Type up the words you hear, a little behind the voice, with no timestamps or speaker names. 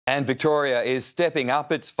And Victoria is stepping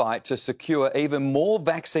up its fight to secure even more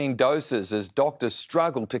vaccine doses as doctors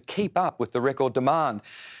struggle to keep up with the record demand.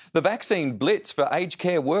 The vaccine blitz for aged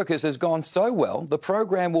care workers has gone so well, the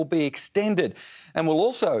program will be extended and will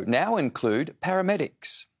also now include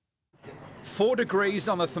paramedics. 4 degrees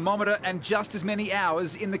on the thermometer and just as many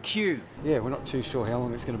hours in the queue. Yeah, we're not too sure how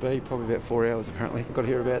long it's going to be, probably about 4 hours apparently. Got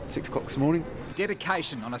here about 6 o'clock this morning.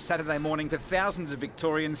 Dedication on a Saturday morning for thousands of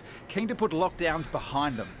Victorians keen to put lockdowns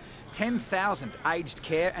behind them. 10,000 aged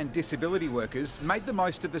care and disability workers made the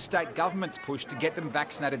most of the state government's push to get them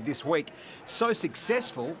vaccinated this week. So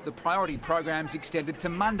successful, the priority program's extended to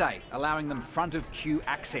Monday, allowing them front of queue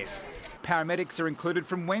access. Paramedics are included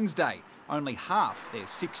from Wednesday. Only half their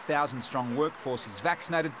 6,000 strong workforce is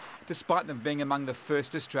vaccinated, despite them being among the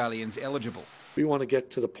first Australians eligible. We want to get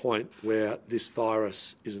to the point where this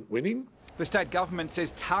virus isn't winning. The state government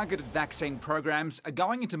says targeted vaccine programs are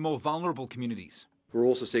going into more vulnerable communities. We're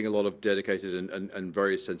also seeing a lot of dedicated and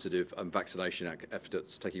very sensitive vaccination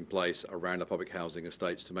efforts taking place around our public housing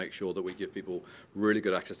estates to make sure that we give people really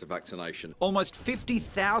good access to vaccination. Almost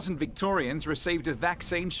 50,000 Victorians received a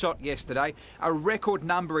vaccine shot yesterday, a record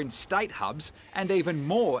number in state hubs and even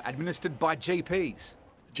more administered by GPs.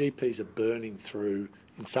 GPs are burning through,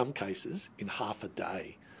 in some cases, in half a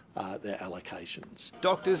day. Their allocations.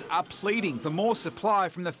 Doctors are pleading for more supply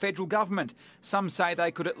from the federal government. Some say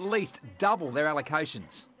they could at least double their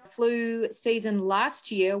allocations. Flu season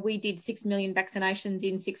last year, we did 6 million vaccinations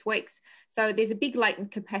in 6 weeks. So there's a big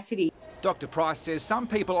latent capacity. Dr Price says some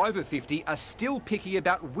people over 50 are still picky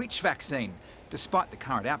about which vaccine, despite the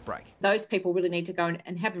current outbreak. Those people really need to go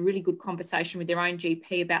and have a really good conversation with their own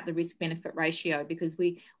GP about the risk-benefit ratio, because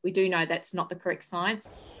we do know that's not the correct science.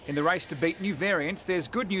 In the race to beat new variants, there's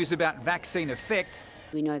good news about vaccine effect.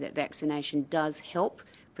 We know that vaccination does help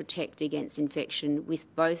protect against infection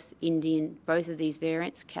with both of these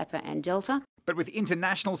variants, Kappa and Delta. But with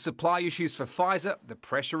international supply issues for Pfizer, the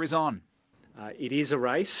pressure is on. It is a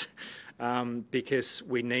race because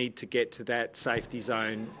we need to get to that safety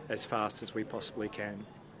zone as fast as we possibly can.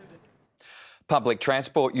 Public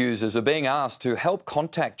transport users are being asked to help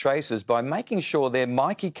contact tracers by making sure their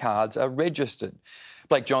Myki cards are registered.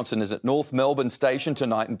 Blake Johnson is at North Melbourne Station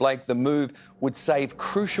tonight, and Blake, the move would save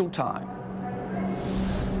crucial time.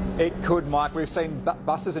 It could, Mike. We've seen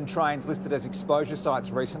buses and trains listed as exposure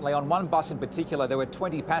sites recently. On one bus in particular, there were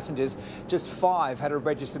 20 passengers. Just 5 had a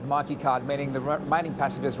registered Myki card, meaning the remaining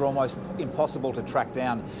passengers were almost impossible to track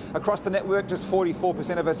down. Across the network, just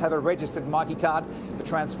 44% of us have a registered Myki card. The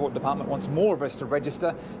Transport Department wants more of us to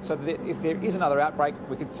register so that if there is another outbreak,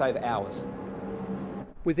 we could save hours.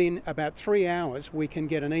 Within about 3 hours, we can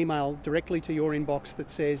get an email directly to your inbox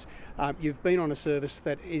that says you've been on a service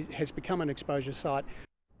that has become an exposure site.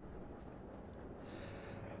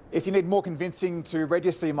 If you need more convincing to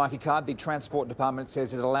register your Myki card, the Transport Department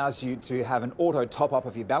says it allows you to have an auto top-up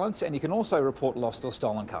of your balance, and you can also report lost or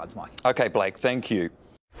stolen cards, Mike. OK, Blake, thank you.